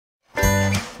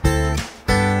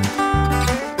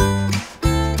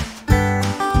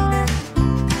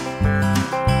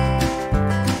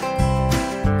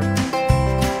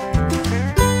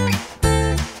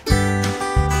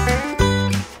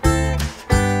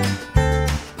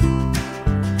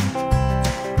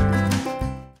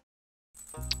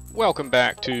Welcome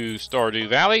back to Stardew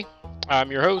Valley. I'm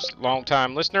your host,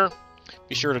 longtime listener.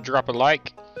 Be sure to drop a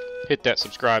like, hit that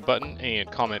subscribe button,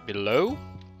 and comment below.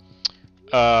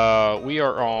 We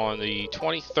are on the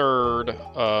 23rd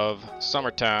of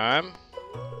summertime,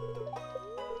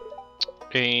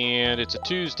 and it's a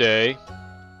Tuesday.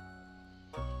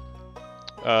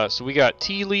 So we got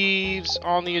tea leaves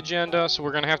on the agenda, so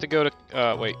we're going to have to go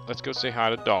to... wait, let's go say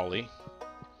hi to Dolly.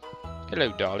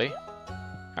 Hello, Dolly.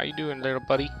 How you doing, little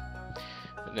buddy?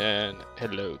 And then,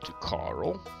 hello to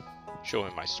Carl. Show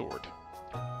him my sword.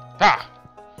 Ha!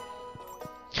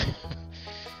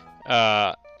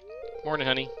 Morning,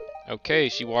 honey. Okay,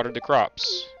 she watered the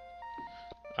crops.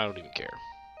 I don't even care.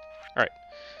 Alright.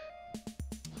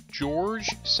 George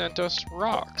sent us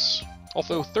rocks.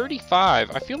 Although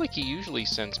 35, I feel like he usually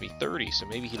sends me 30, so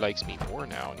maybe he likes me more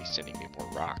now and he's sending me more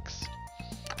rocks.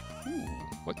 Ooh,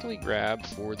 what can we grab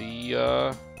for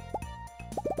the,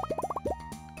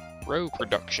 roe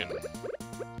production?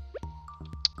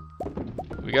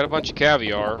 We got a bunch of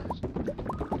caviar,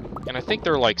 and I think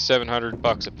they're like 700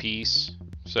 bucks a piece,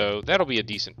 so that'll be a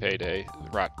decent payday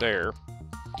right there.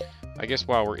 I guess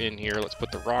while we're in here, let's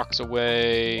put the rocks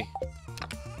away.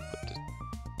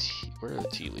 Where are the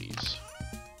tea leaves?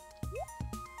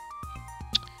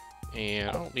 And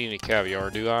I don't need any caviar,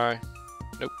 do I?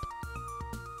 Nope.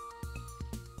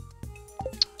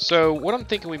 So what I'm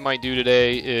thinking we might do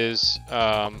today is,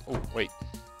 oh wait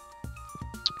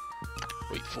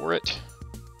for it.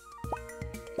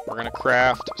 We're gonna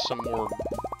craft some more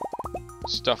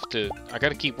stuff I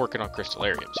gotta keep working on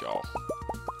crystalariums, y'all.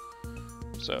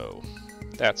 So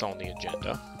that's on the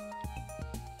agenda.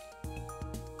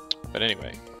 But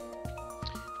anyway,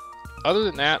 other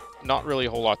than that, not really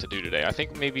a whole lot to do today. I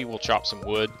think maybe we'll chop some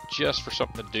wood just for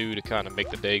something to do to kind of make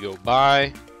the day go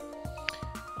by.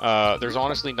 There's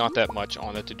honestly not that much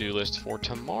on the to-do list for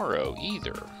tomorrow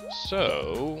either.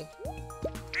 So,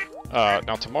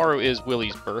 now tomorrow is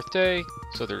Willie's birthday,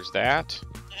 so there's that.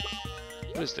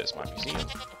 What is this, my museum?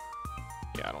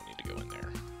 Yeah, I don't need to go in there.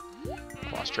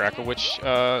 Lost track of which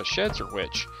sheds are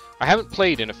which. I haven't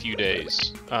played in a few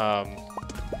days.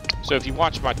 So if you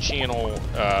watch my channel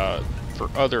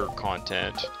for other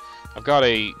content, I've got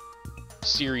a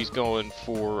series going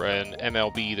for an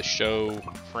MLB The Show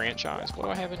franchise. What do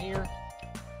I have in here?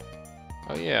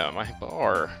 Oh yeah, my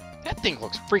bar. That thing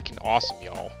looks freaking awesome,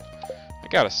 y'all. I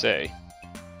gotta say.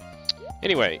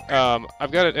 Anyway,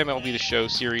 I've got an MLB The Show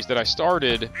series that I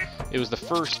started. It was the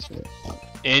first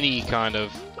any kind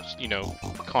of,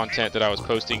 content that I was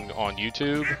posting on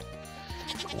YouTube.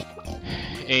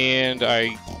 And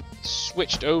I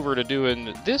switched over to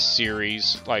doing this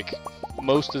series, like,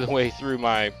 most of the way through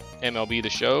my MLB The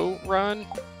Show run,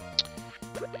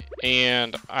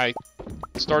 and I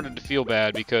started to feel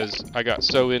bad because I got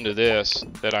so into this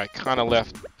that I kind of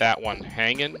left that one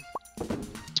hanging.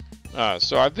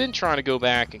 So I've been trying to go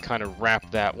back and kind of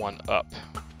wrap that one up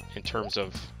in terms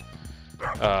of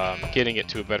getting it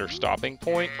to a better stopping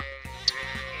point,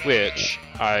 which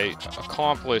I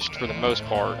accomplished for the most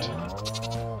part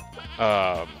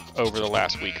over the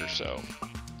last week or so.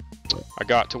 I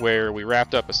got to where we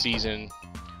wrapped up a season.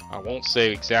 I won't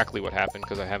say exactly what happened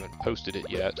because I haven't posted it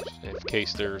yet, in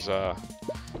case there's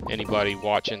anybody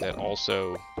watching that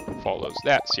also follows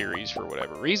that series for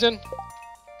whatever reason.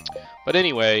 But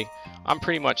anyway, I'm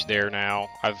pretty much there now.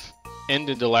 I've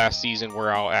ended the last season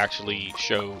where I'll actually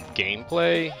show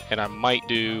gameplay, and I might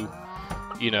do,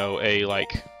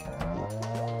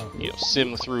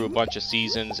 sim through a bunch of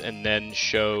seasons and then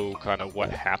show kind of what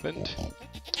happened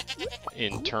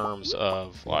in terms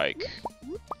of, like,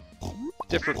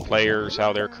 different players,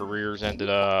 how their careers ended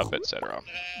up, etc.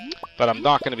 But I'm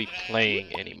not going to be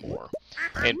playing anymore.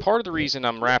 And part of the reason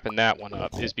I'm wrapping that one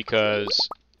up is because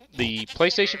the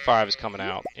PlayStation 5 is coming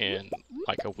out in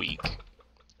like a week.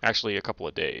 Actually, a couple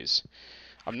of days.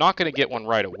 I'm not going to get one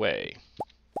right away.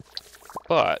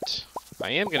 But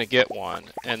I am going to get one.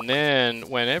 And then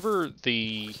whenever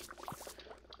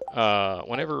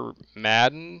whenever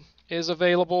Madden is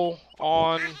available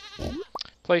on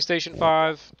PlayStation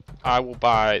 5, I will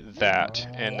buy that,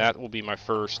 and that will be my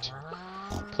first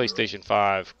PlayStation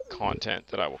 5 content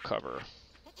that I will cover.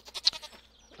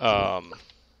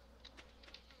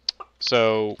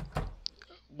 So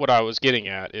what I was getting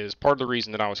at is part of the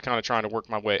reason that I was kind of trying to work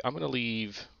my way. I'm going to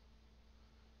leave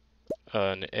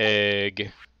an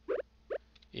egg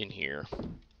in here.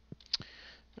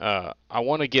 I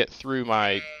want to get through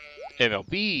my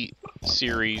MLB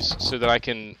series so that I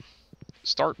can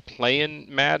start playing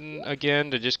Madden again,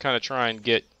 to just kind of try and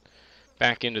get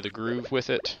back into the groove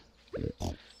with it.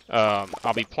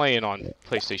 I'll be playing on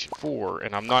PlayStation 4,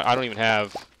 and I don't even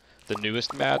have the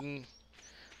newest Madden.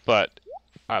 but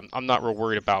I'm not real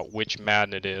worried about which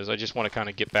Madden it is. I just want to kind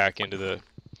of get back into the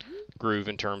groove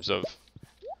in terms of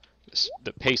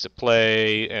the pace of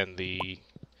play and the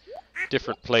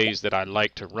different plays that I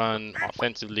like to run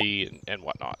offensively and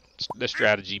whatnot. The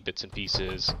strategy bits and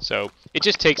pieces. So it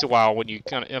just takes a while when you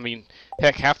kind of, I mean,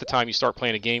 heck, half the time you start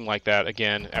playing a game like that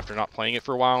again after not playing it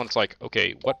for a while, and it's like,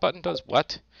 okay, what button does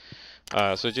what?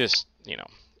 So just, you know.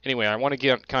 Anyway, I want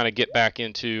to kind of get back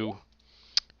into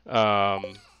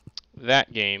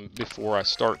that game before I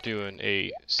start doing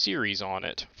a series on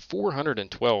it.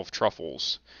 412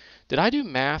 truffles. Did I do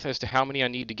math as to how many I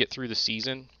need to get through the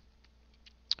season?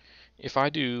 If I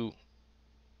do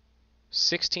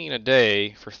 16 a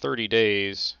day for 30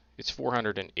 days, it's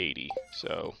 480.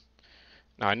 So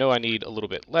now I know I need a little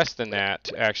bit less than that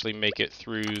to actually make it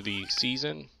through the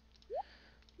season,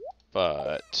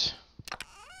 but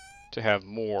to have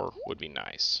more would be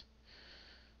nice.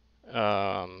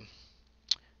 Now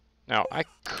I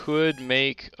could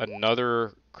make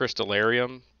another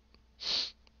crystalarium,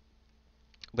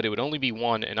 but it would only be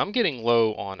one, and I'm getting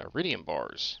low on iridium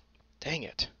bars. Dang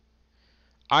it.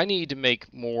 I need to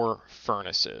make more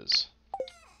furnaces.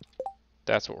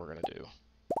 That's what we're going to do.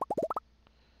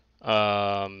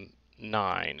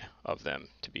 9 of them,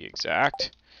 to be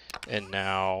exact. And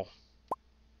now,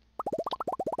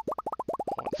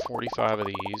 145 of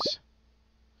these,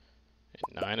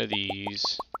 and 9 of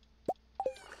these.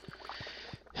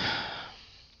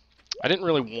 I didn't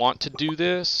really want to do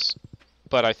this,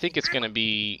 but I think it's going to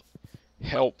be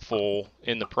helpful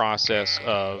in the process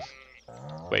of...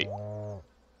 Wait.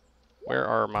 Where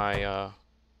are my, yeah,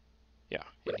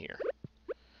 in here.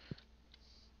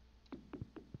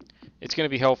 It's going to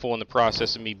be helpful in the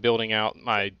process of me building out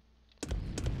my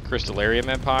crystalarium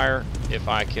empire if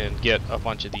I can get a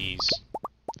bunch of these.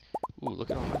 Ooh,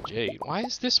 look at all my jade. Why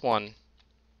is this one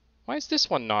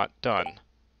not done?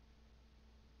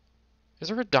 Is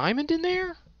there a diamond in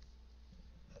there?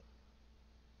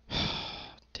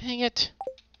 Dang it.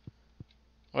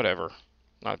 Whatever.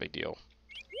 Not a big deal.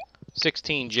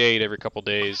 16 jade every couple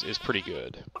days is pretty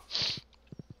good.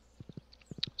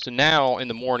 So now in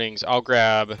the mornings I'll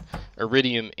grab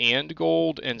iridium and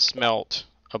gold and smelt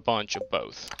a bunch of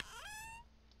both.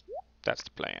 That's the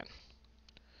plan.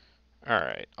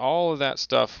 Alright, all of that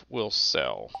stuff will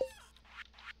sell.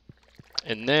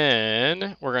 And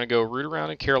then we're going to go root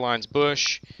around in Caroline's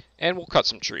bush and we'll cut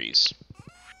some trees.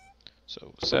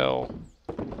 So sell.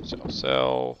 Sell,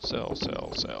 sell, sell,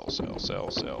 sell, sell, sell,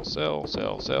 sell, sell, sell,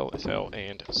 sell, sell, sell,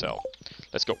 and sell.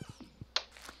 Let's go.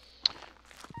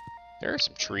 There are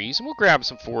some trees, and we'll grab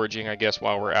some foraging, I guess,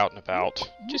 while we're out and about.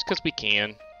 Just because we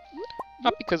can.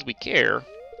 Not because we care.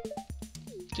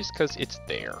 Just because it's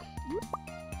there.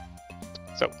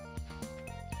 So.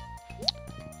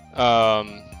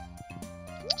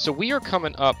 So we are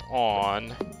coming up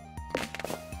on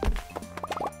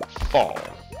fall.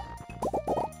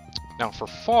 Now for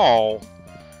fall,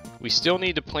 we still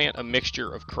need to plant a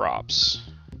mixture of crops.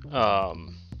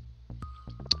 And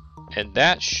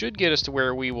that should get us to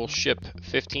where we will ship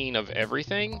 15 of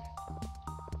everything.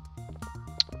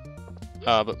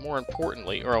 But more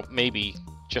importantly, or maybe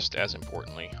just as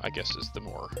importantly, I guess is the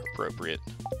more appropriate.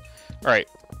 Alright,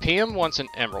 Pam wants an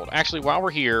emerald. Actually, while we're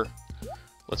here,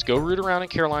 let's go root around in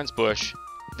Caroline's bush.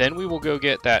 Then we will go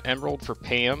get that emerald for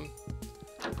Pam.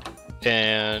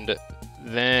 And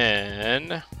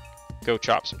then go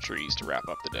chop some trees to wrap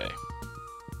up the day.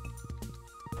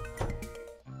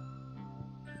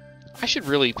 I should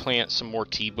really plant some more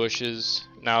tea bushes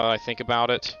now that I think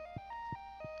about it.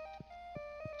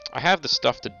 I have the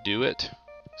stuff to do it,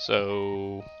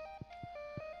 so...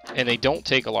 And they don't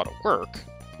take a lot of work.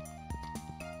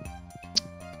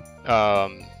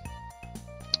 And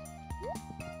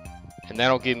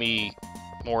that'll give me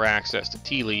more access to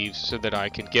tea leaves so that I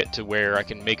can get to where I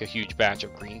can make a huge batch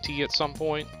of green tea at some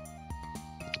point.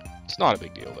 It's not a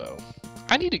big deal, though.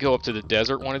 I need to go up to the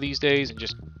desert one of these days and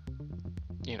just,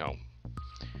 you know,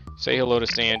 say hello to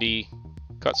Sandy,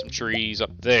 cut some trees up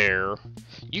there.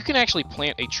 You can actually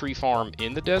plant a tree farm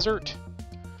in the desert.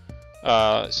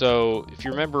 So, if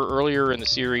you remember earlier in the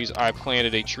series, I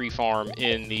planted a tree farm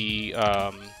in the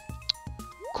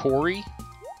quarry.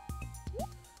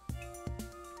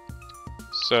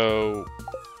 So,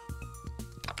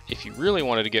 if you really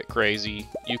wanted to get crazy,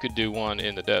 you could do one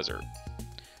in the desert.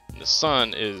 And the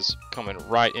sun is coming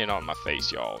right in on my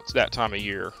face, y'all. It's that time of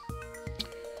year.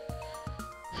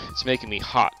 It's making me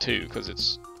hot, too, because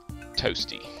it's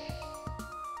toasty.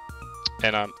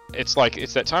 And it's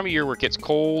that time of year where it gets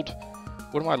cold.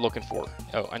 What am I looking for?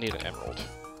 Oh, I need an emerald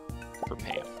for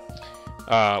Pam.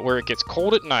 Where it gets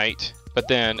cold at night, But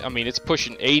then, I mean, it's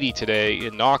pushing 80 today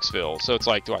in Knoxville. So it's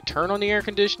like, do I turn on the air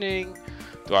conditioning?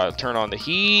 Do I turn on the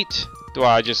heat? Do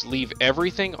I just leave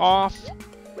everything off?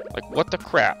 Like, what the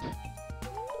crap?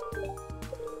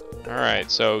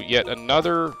 Alright, so yet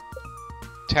another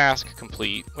task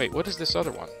complete. Wait, what is this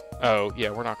other one? Oh,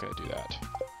 yeah, we're not going to do that.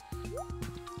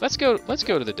 Let's go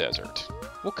to the desert.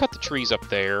 We'll cut the trees up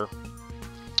there.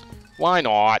 Why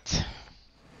not?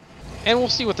 And we'll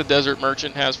see what the desert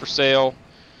merchant has for sale,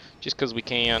 just because we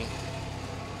can.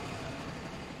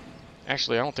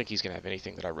 Actually, I don't think he's going to have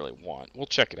anything that I really want. We'll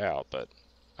check it out, but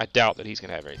I doubt that he's going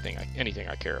to have anything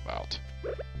I care about.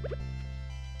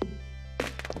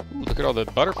 Ooh, look at all the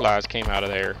butterflies came out of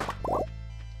there.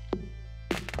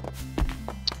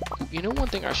 You know, one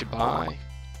thing I should buy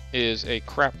is a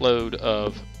crap load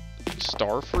of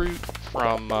starfruit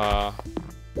from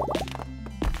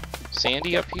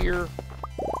Sandy up here.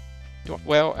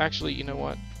 Well, actually, you know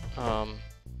what?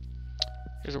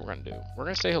 Here's what we're going to do. We're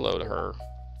going to say hello to her.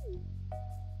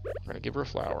 We're going to give her a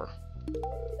flower.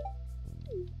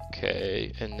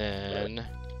 Okay, and then...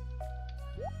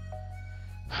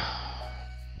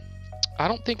 I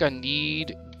don't think I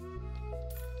need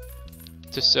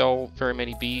to sell very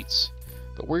many beets,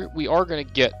 but we are going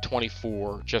to get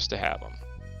 24 just to have them.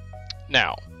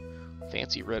 Now,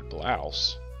 fancy red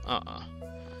blouse. I'm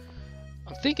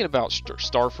thinking about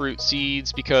starfruit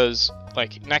seeds because,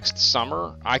 like, next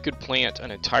summer I could plant an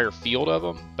entire field of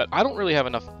them, but I don't really have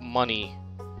enough money.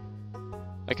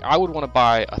 Like, I would want to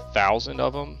buy 1,000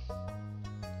 of them.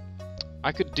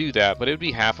 I could do that, but it would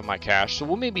be half of my cash, so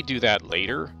we'll maybe do that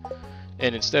later.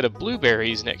 And instead of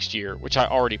blueberries next year, which I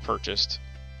already purchased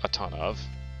a ton of,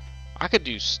 I could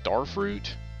do starfruit.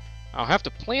 I'll have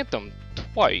to plant them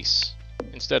twice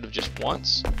instead of just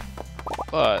once,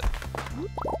 but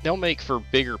they'll make for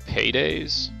bigger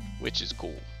paydays, which is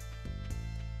cool.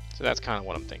 So that's kind of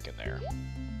what I'm thinking there.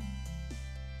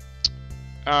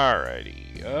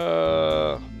 Alrighty,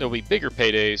 there'll be bigger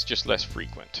paydays, just less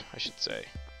frequent, I should say.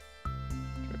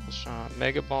 Triple shot,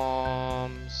 mega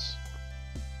bombs.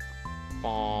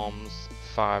 Bombs,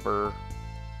 fiber.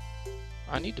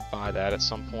 I need to buy that at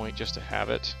some point just to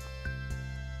have it.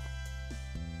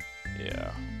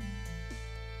 Yeah.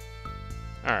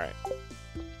 Alright.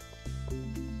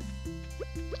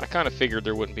 I kind of figured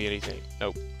there wouldn't be anything.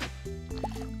 Nope.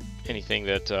 Anything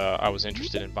that I was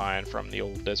interested in buying from the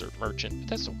old desert merchant. But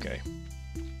that's okay.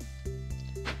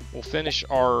 We'll finish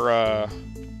our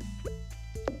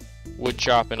wood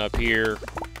chopping up here.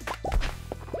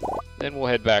 Then we'll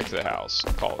head back to the house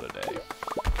and call it a day.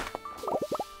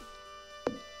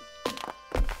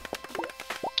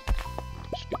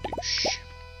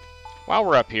 While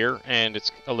we're up here, and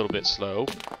it's a little bit slow,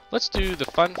 let's do the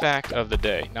fun fact of the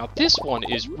day. Now, this one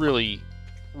is really,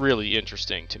 really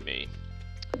interesting to me.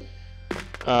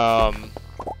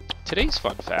 Today's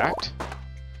fun fact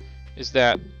is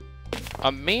that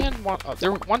a man...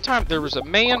 one time, there was a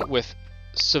man with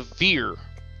severe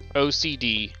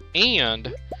OCD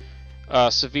and...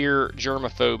 severe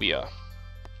germophobia,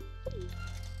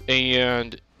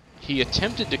 and he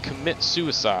attempted to commit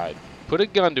suicide, put a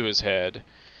gun to his head,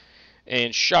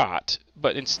 and shot,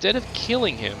 but instead of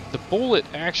killing him, the bullet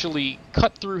actually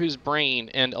cut through his brain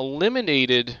and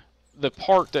eliminated the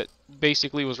part that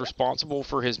basically was responsible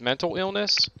for his mental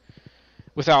illness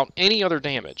without any other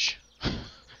damage.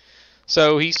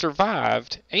 So he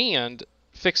survived and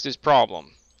fixed his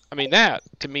problem. I mean, that,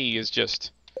 to me, is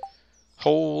just...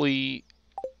 holy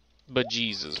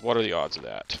bejesus, what are the odds of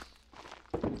that?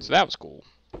 So that was cool.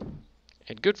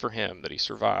 And good for him that he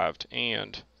survived,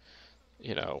 and,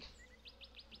 you know,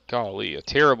 golly, a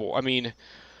terrible... I mean,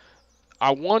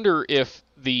 I wonder if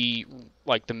the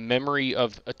memory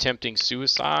of attempting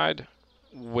suicide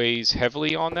weighs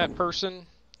heavily on that person,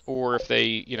 or if they,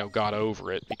 you know, got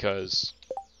over it because,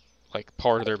 like,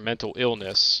 part of their mental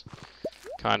illness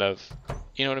kind of,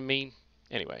 you know what I mean?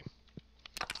 Anyway.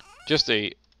 Just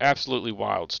a absolutely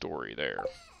wild story there.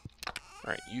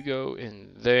 Alright, you go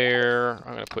in there.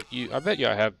 I'm going to put you... I bet you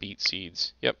I have beet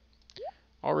seeds. Yep.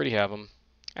 Already have them.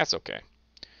 That's okay.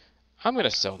 I'm going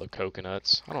to sell the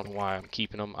coconuts. I don't know why I'm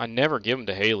keeping them. I never give them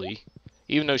to Haley,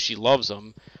 even though she loves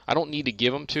them. I don't need to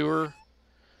give them to her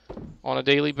on a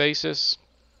daily basis.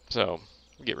 So,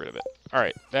 get rid of it.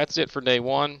 Alright, that's it for day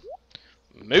 1.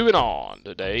 Moving on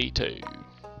to day 2. Good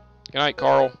night,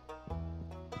 Carl.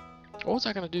 What was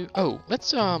I gonna do? Oh,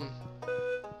 let's we'll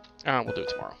do it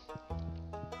tomorrow.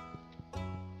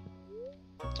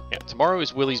 Yeah, tomorrow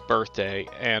is Willie's birthday,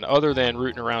 and other than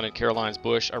rooting around in Caroline's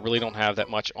bush, I really don't have that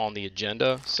much on the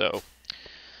agenda, so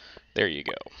there you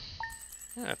go.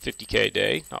 50K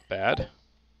day, not bad.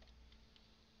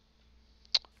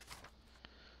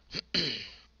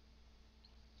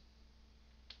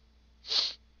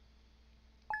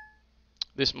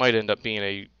 this might end up being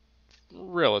a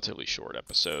relatively short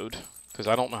episode, because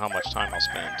I don't know how much time I'll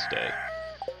spend today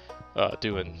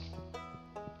doing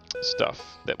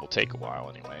stuff that will take a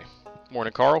while anyway.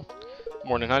 Morning, Carl.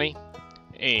 Morning, honey.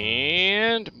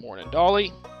 And morning,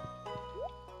 Dolly.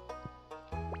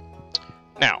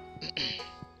 Now,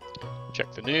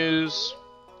 check the news.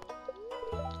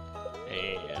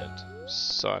 And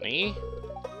sunny.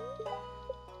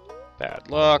 Bad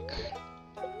luck.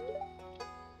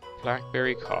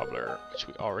 Blackberry cobbler, which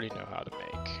we already know how to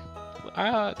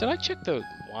make. Did I check the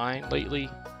wine lately?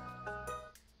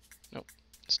 Nope.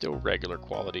 Still regular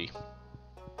quality.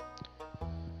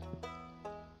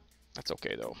 That's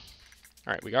okay, though.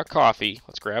 Alright, we got coffee.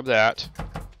 Let's grab that.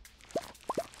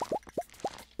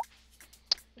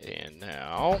 And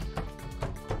now...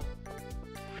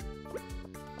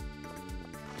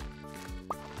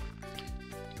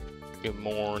 Good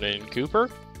morning,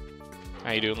 Cooper.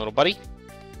 How you doing, little buddy?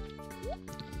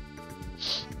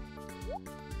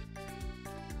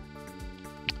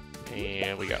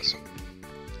 And we got some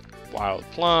wild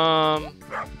plum.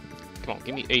 Come on,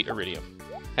 give me 8 iridium.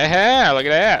 Ha-ha, look at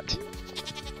that.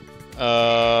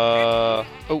 Oh,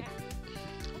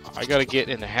 I gotta get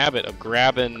in the habit of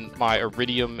grabbing my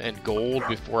iridium and gold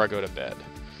before I go to bed.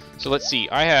 So let's see,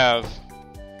 I have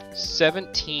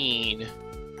 17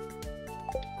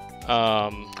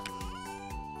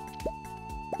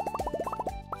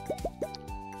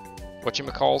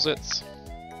 whatchamacallits.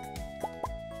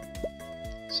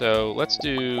 So let's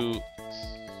do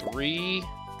 3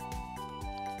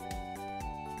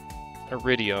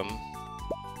 iridium,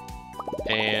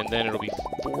 and then it'll be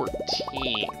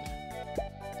 14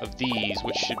 of these,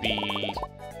 which should be,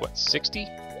 what, 60?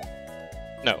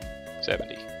 No,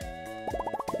 70.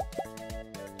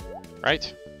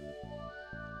 Right?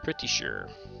 Pretty sure.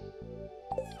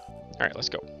 Alright, let's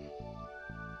go.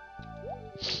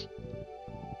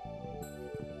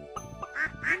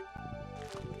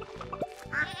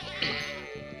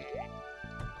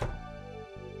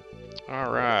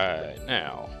 Alright,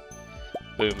 now.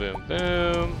 Boom, boom,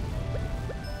 boom.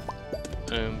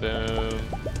 Boom, boom.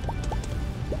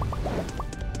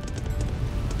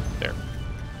 There.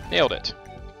 Nailed it.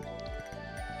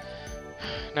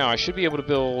 Now, I should be able to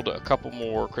build a couple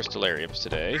more crystalariums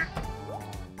today.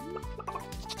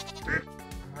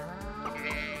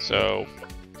 So,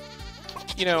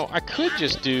 you know, I could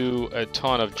just do a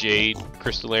ton of jade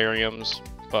crystalariums,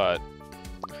 but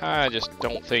I just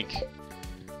don't think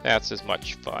that's as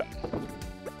much fun.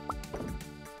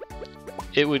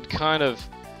 It would kind of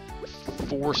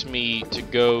force me to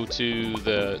go to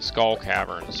the skull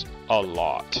caverns a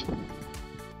lot,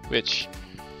 which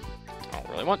I don't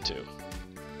really want to.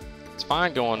 It's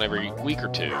fine going every week or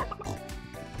two. Oh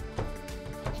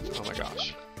my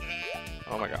gosh.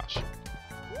 Oh my gosh.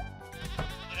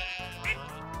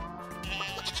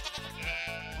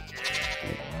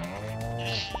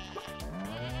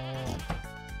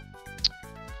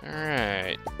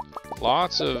 Alright.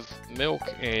 Lots of milk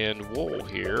and wool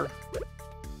here.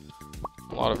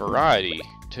 A lot of variety,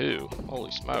 too. Holy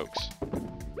smokes.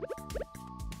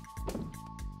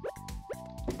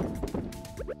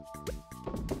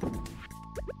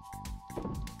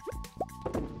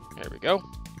 There we go.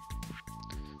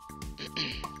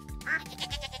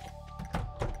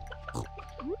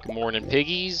 Good morning,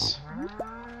 piggies.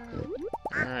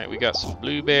 Alright, we got some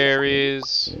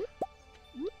blueberries.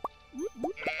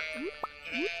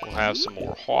 We'll have some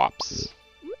more hops.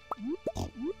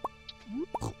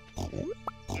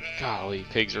 Golly,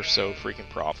 pigs are so freaking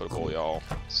profitable, y'all.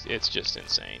 It's just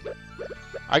insane.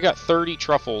 I got 30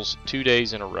 truffles 2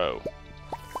 days in a row.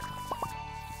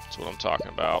 That's what I'm talking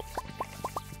about.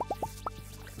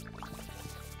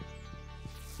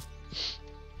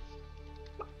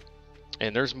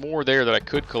 And there's more there that I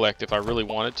could collect if I really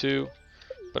wanted to,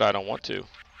 but I don't want to.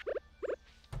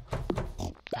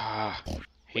 Ah,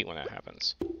 hate when that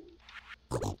happens.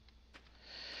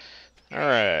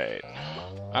 Alright.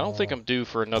 I don't think I'm due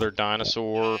for another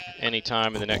dinosaur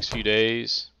anytime in the next few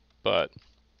days, but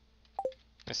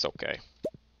it's okay.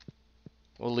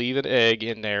 We'll leave an egg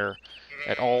in there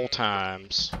at all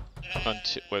times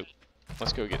until... Wait,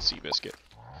 let's go get Seabiscuit.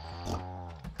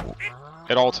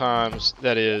 At all times,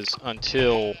 that is,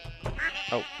 until...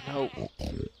 Oh, no.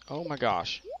 Oh my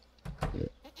gosh.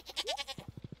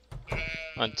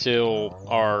 Until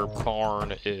our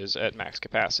barn is at max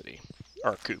capacity.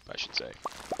 Our coop, I should say.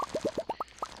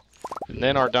 And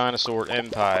then our dinosaur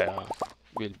empire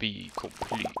will be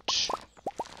complete.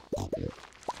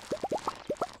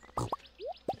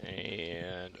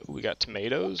 And we got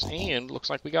tomatoes, and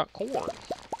looks like we got corn.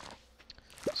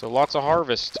 So lots of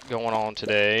harvest going on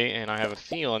today, and I have a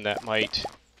feeling that might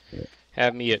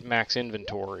have me at max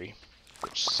inventory,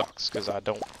 which sucks because I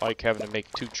don't like having to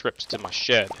make 2 trips to my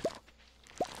shed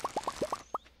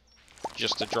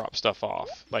just to drop stuff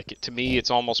off. Like, to me, it's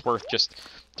almost worth just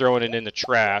throwing it in the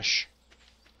trash.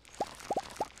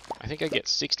 I think I get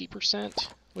 60%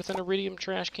 with an iridium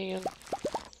trash can,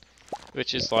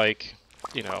 which is like,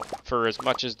 you know, for as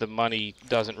much as the money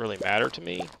doesn't really matter to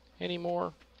me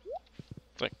anymore.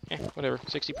 It's like, whatever,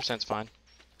 60%'s fine.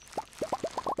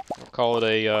 I'll call it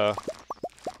a,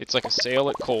 it's like a sale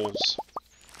at Kohl's.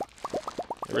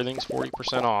 Everything's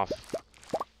 40% off.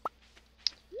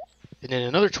 And then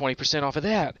another 20% off of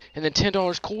that, and then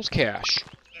 $10 Kohl's cash.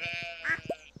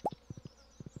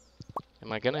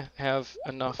 Am I gonna have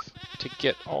enough to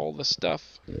get all the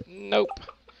stuff? Nope.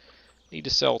 Need to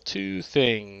sell 2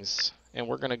 things. And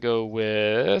we're gonna go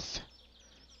with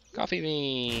coffee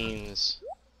beans.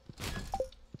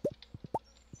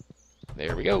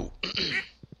 There we go.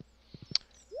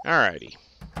 Alrighty.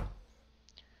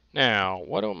 Now,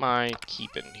 what am I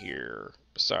keeping here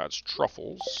besides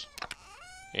truffles?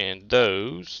 And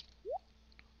those.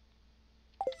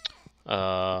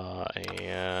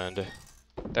 And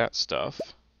that stuff.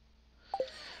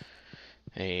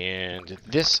 And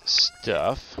this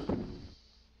stuff.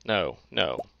 No.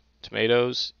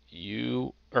 Tomatoes,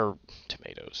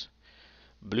 tomatoes.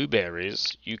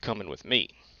 Blueberries, you coming with me.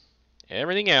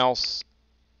 Everything else.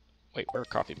 Wait, where are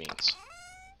coffee beans?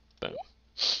 Boom.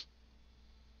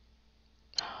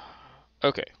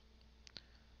 Okay.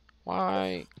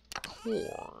 Why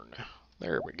corn?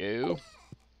 There we go.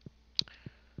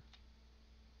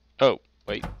 Oh,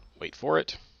 wait for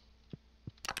it.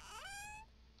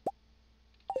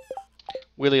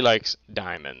 Willie likes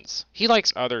diamonds. He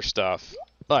likes other stuff,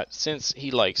 but since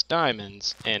he likes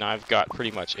diamonds, and I've got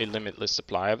pretty much a limitless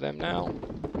supply of them now,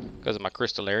 because of my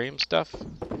crystalarium stuff,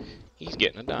 he's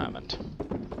getting a diamond.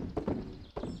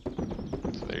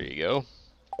 So there you go.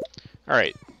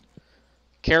 Alright.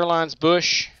 Caroline's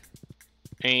bush,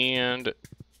 and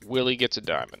Willie gets a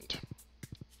diamond.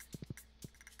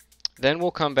 Then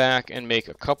we'll come back and make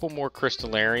a couple more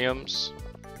crystalariums.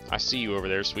 I see you over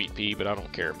there, Sweet Pea, but I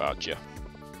don't care about you.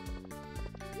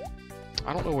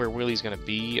 I don't know where Willie's going to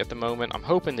be at the moment. I'm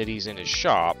hoping that he's in his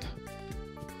shop.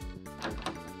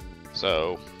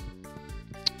 So,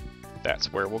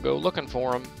 that's where we'll go looking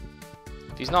for him.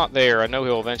 If he's not there, I know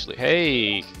he'll eventually...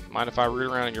 Hey, mind if I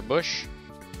root around in your bush?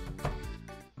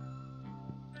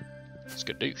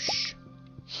 Skadoosh.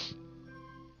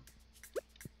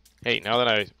 Hey, now that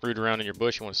I root around in your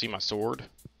bush, you want to see my sword?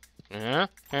 You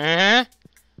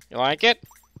like it?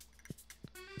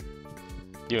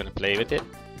 You want to play with it?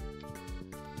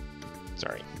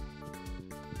 Sorry.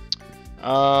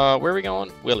 Where are we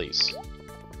going? Willie's.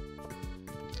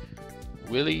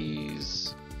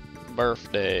 Willie's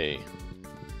birthday.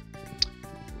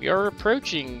 We are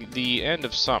approaching the end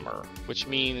of summer, which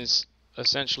means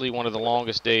essentially one of the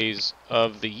longest days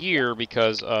of the year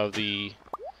because of the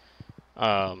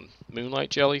Moonlight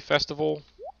Jelly Festival.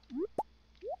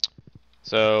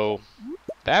 So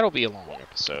that'll be a long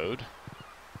episode,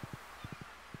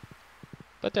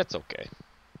 but that's okay.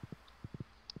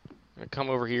 I'm gonna come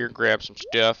over here and grab some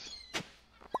stuff.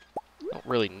 Don't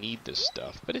really need this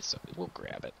stuff, but we'll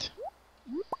grab it.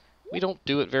 We don't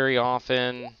do it very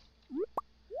often.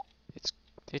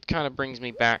 It kind of brings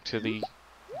me back to the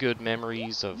good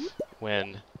memories of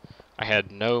when I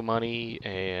had no money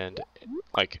and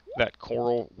like that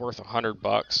coral worth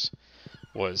 $100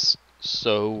 was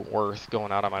so worth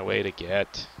going out of my way to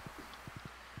get.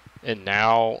 And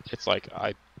now it's like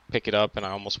I pick it up and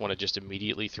I almost want to just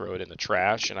immediately throw it in the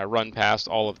trash, and I run past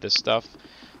all of this stuff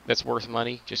that's worth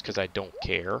money just because I don't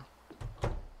care.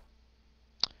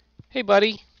 Hey,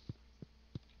 buddy.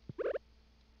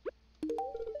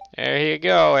 There you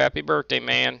go. Happy birthday,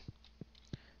 man.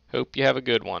 Hope you have a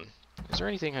good one. Is there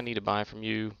anything I need to buy from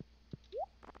you?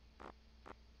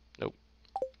 Nope.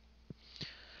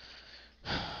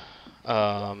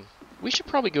 We should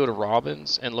probably go to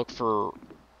Robin's and look for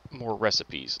more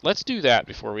recipes. Let's do that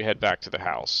before we head back to the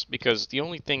house, because the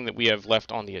only thing that we have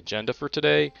left on the agenda for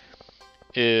today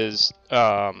is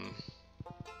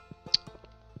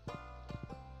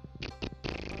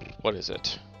what is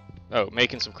it? Oh,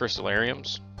 making some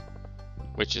crystalariums,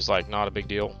 which is like not a big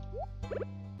deal,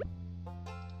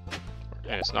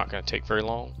 and it's not going to take very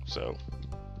long. So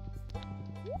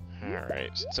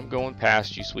alright, since I'm going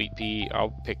past you, Sweet Pea,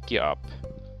 I'll pick you up.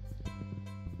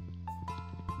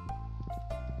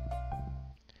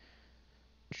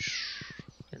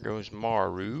 There goes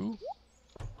Maru.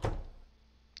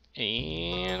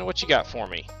 And what you got for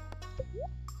me?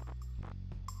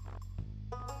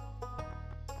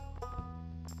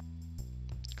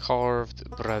 Carved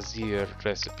brazier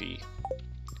recipe.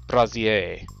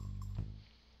 Brazier.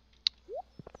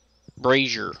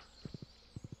 Brazier.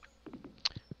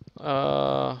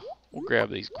 We'll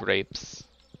grab these grapes.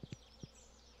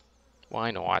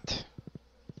 Why not?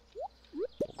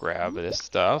 We'll grab this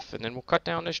stuff, and then we'll cut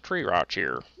down this tree right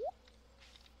here.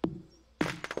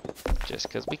 Just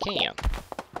because we can.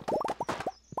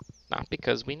 Not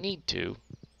because we need to.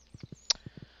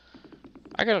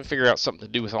 I gotta figure out something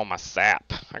to do with all my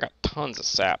sap. I got tons of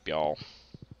sap, y'all.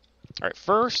 Alright,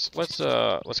 first, let's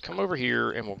come over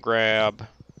here and we'll grab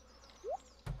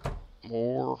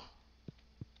more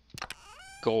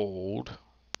gold.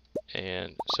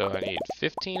 And so I need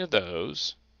 15 of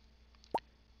those.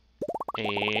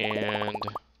 And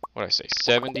what did I say?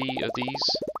 70 of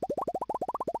these.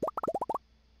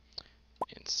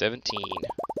 And 17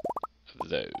 of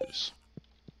those.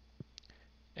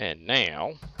 And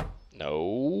now,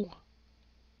 no.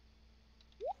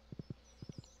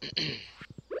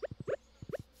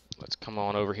 Let's come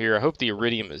on over here. I hope the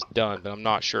iridium is done, but I'm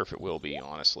not sure if it will be,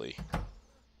 honestly.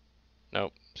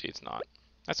 Nope. See, it's not.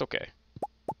 That's okay.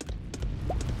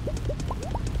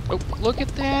 Oh, look at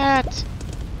that!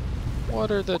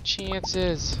 What are the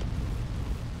chances?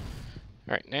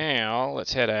 Alright, now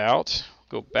let's head out.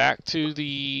 Go back to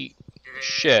the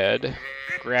shed,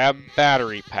 grab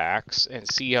battery packs, and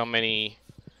see how many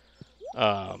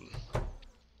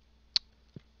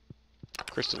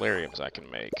crystalariums I can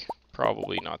make.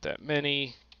 Probably not that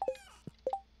many.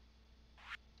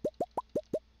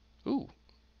 Ooh.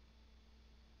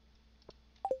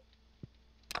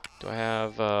 Do I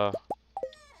have,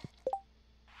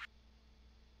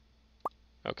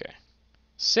 okay.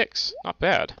 6. Not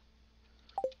bad.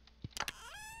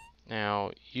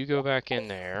 Now, you go back in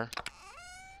there.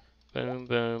 Boom,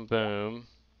 boom, boom.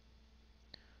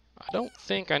 I don't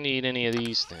think I need any of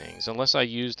these things, unless I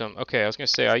used them. Okay, I was going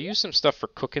to say, I used some stuff for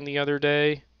cooking the other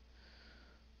day.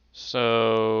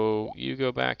 So, you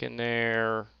go back in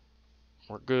there.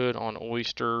 We're good on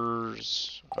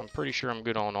oysters. I'm pretty sure I'm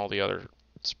good on all the other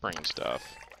spring stuff.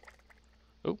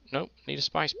 Oh, nope, need a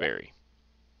spice berry.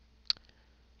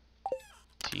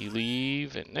 Tea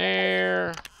leaf in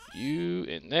there. You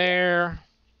in there.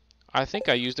 I think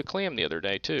I used a clam the other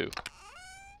day, too.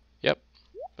 Yep,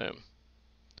 boom.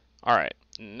 Alright,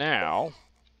 now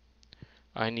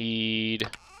I need...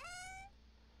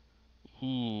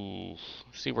 Ooh,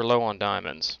 see, we're low on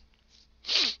diamonds.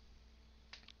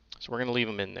 So we're going to leave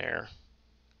them in there.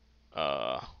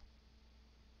 Yeah.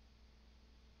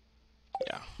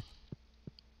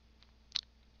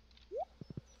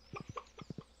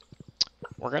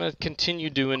 We're going to continue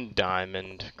doing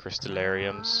diamond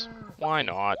crystalariums. Why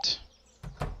not?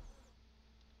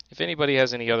 If anybody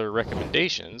has any other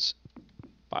recommendations,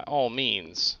 by all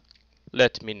means,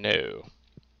 let me know.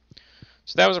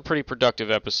 So that was a pretty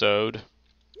productive episode.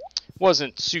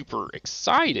 Wasn't super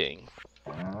exciting,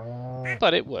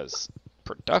 but it was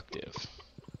productive.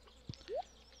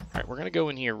 Alright, we're going to go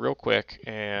in here real quick,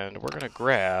 and we're going to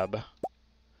grab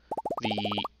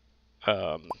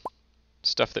the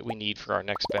stuff that we need for our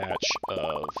next batch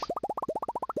of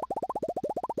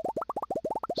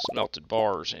smelted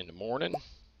bars in the morning.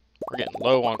 We're getting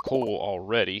low on coal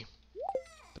already,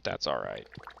 but that's alright.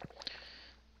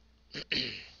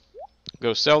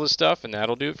 Go sell this stuff, and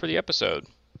that'll do it for the episode.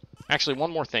 Actually,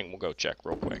 one more thing we'll go check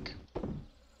real quick.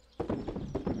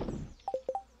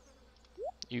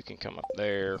 You can come up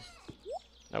there.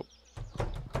 Nope.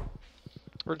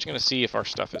 We're just going to see if our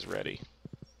stuff is ready.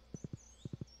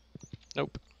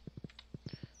 Nope.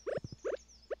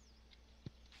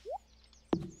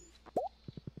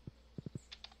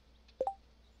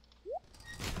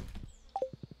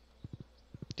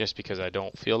 Just because I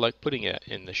don't feel like putting it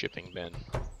in the shipping bin.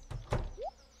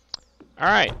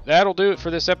 Alright, that'll do it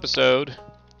for this episode.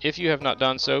 If you have not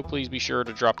done so, please be sure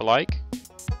to drop a like.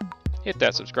 Hit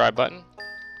that subscribe button.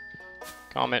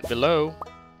 Comment below.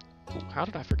 Ooh, how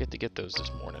did I forget to get those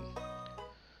this morning?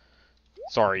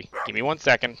 Sorry, give me 1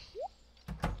 second.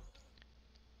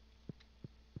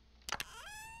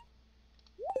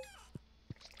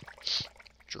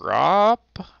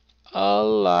 Drop a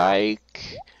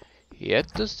like.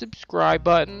 Hit the subscribe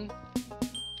button.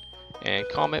 And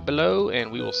comment below,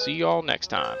 and we will see y'all next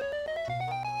time.